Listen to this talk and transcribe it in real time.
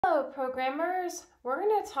Hello, programmers. We're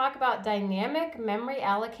going to talk about dynamic memory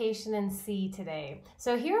allocation in C today.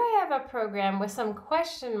 So here I have a program with some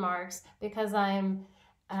question marks because I'm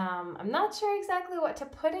not sure exactly what to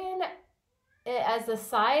put in as the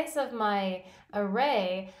size of my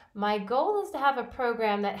array. My goal is to have a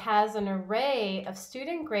program that has an array of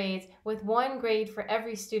student grades with one grade for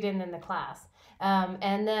every student in the class.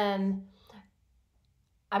 And then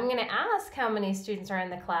I'm going to ask how many students are in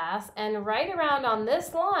the class, and right around on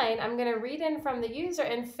this line, I'm going to read in from the user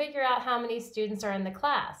and figure out how many students are in the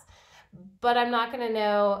class. But I'm not going to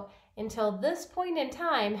know until this point in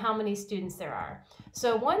time how many students there are.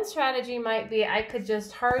 So one strategy might be I could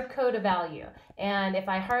just hard code a value. And if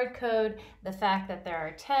I hard code the fact that there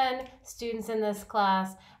are 10 students in this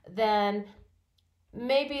class, then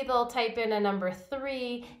maybe they'll type in a number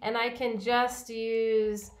 3, and I can just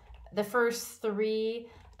use the first three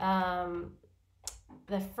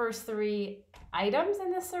items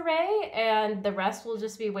in this array, and the rest will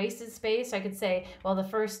just be wasted space. So I could say, well, the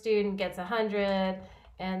first student gets 100,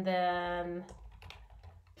 and then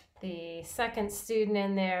the second student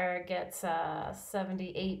in there gets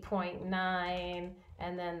 78.9,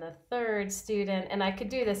 and then the third student, and I could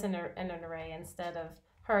do this in an array instead of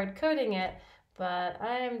hard coding it, but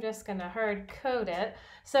I'm just going to hard code it.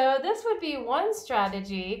 So this would be one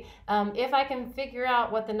strategy if I can figure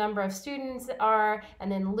out what the number of students are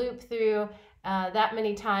and then loop through that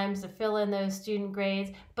many times to fill in those student grades.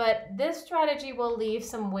 But this strategy will leave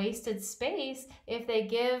some wasted space if they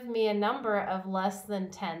give me a number of less than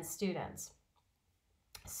 10 students.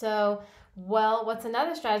 So, well, what's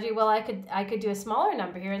another strategy? Well, I could do a smaller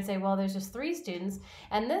number here and say, well, there's just 3 students,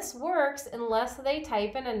 and this works unless they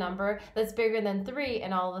type in a number that's bigger than 3,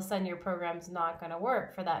 and all of a sudden your program's not going to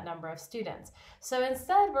work for that number of students. So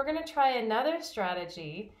instead, we're going to try another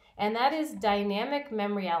strategy, and that is dynamic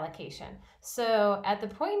memory allocation. So at the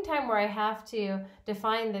point in time where I have to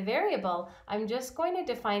define the variable, I'm just going to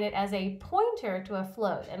define it as a pointer to a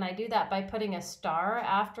float, and I do that by putting a star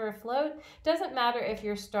after a float. It doesn't matter if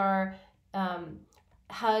your star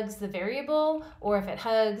hugs the variable or if it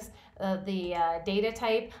hugs the data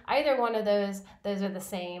type. Either one of those are the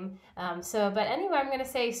same. But anyway, I'm going to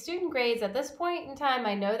say student grades. At this point in time,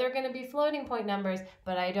 I know they're going to be floating point numbers,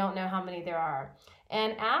 but I don't know how many there are.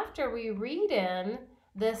 And after we read in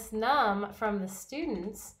this num from the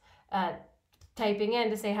students, typing in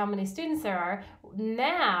to say how many students there are,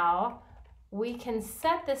 now we can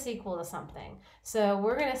set this equal to something. So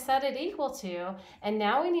we're going to set it equal to, and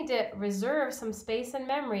now we need to reserve some space in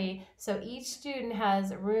memory so each student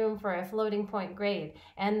has room for a floating point grade.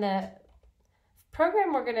 And the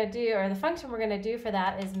program we're going to do, or the function we're going to do for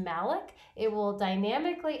that, is malloc. It will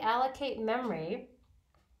dynamically allocate memory,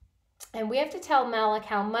 and we have to tell malloc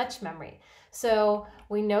how much memory. So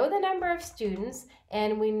we know the number of students,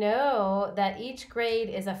 and we know that each grade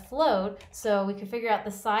is a float, so we can figure out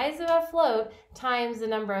the size of a float times the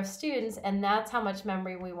number of students, and that's how much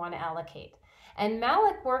memory we want to allocate. And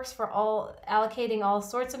malloc works for allocating all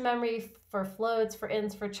sorts of memory, for floats, for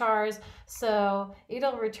ints, for chars, so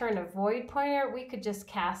it'll return a void pointer. We could just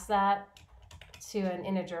cast that to an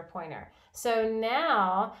integer pointer. So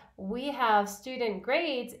now we have student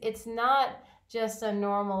grades. It's not just a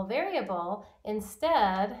normal variable.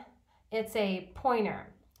 Instead, it's a pointer.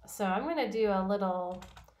 So I'm going to do a little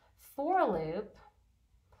for loop.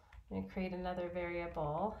 I'm going to create another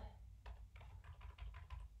variable.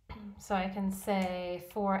 So I can say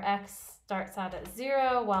for x starts out at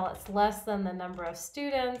 0 while it's less than the number of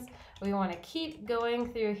students. We want to keep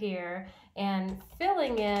going through here and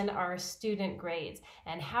filling in our student grades.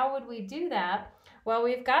 And how would we do that? Well,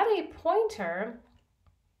 we've got a pointer,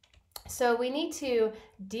 so we need to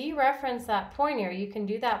dereference that pointer. You can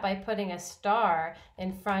do that by putting a star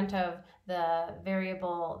in front of the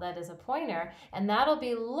variable that is a pointer, and that'll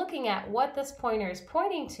be looking at what this pointer is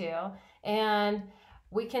pointing to. And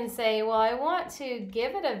we can say, well, I want to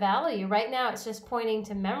give it a value. Right now it's just pointing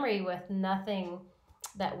to memory with nothing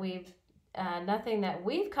that we've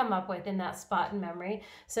come up with in that spot in memory.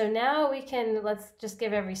 So now we can, let's just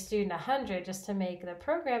give every student 100 just to make the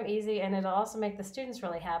program easy, and it'll also make the students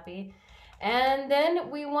really happy. And then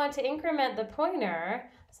we want to increment the pointer.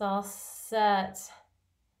 So I'll set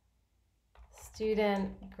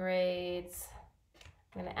student grades.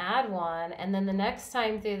 I'm going to add 1, and then the next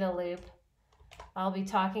time through the loop, I'll be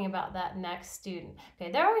talking about that next student.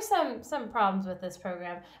 Okay, there are some problems with this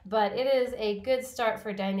program, but it is a good start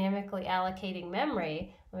for dynamically allocating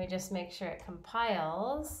memory. Let me just make sure it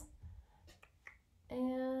compiles.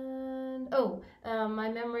 And my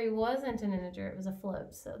memory wasn't an integer; it was a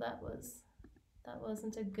float, so that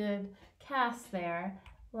wasn't a good cast there.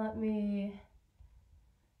 Let me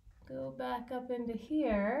go back up into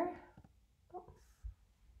here. Oh,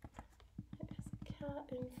 there's a cat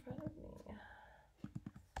in front of me.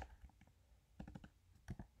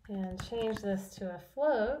 And change this to a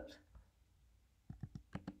float.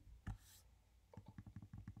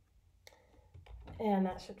 And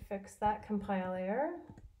that should fix that compile error.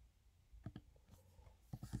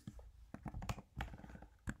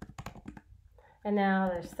 And now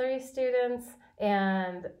there's 3 students,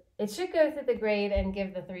 and it should go through the grade and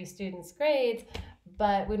give the 3 students grades,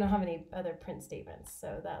 but we don't have any other print statements,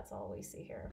 so that's all we see here.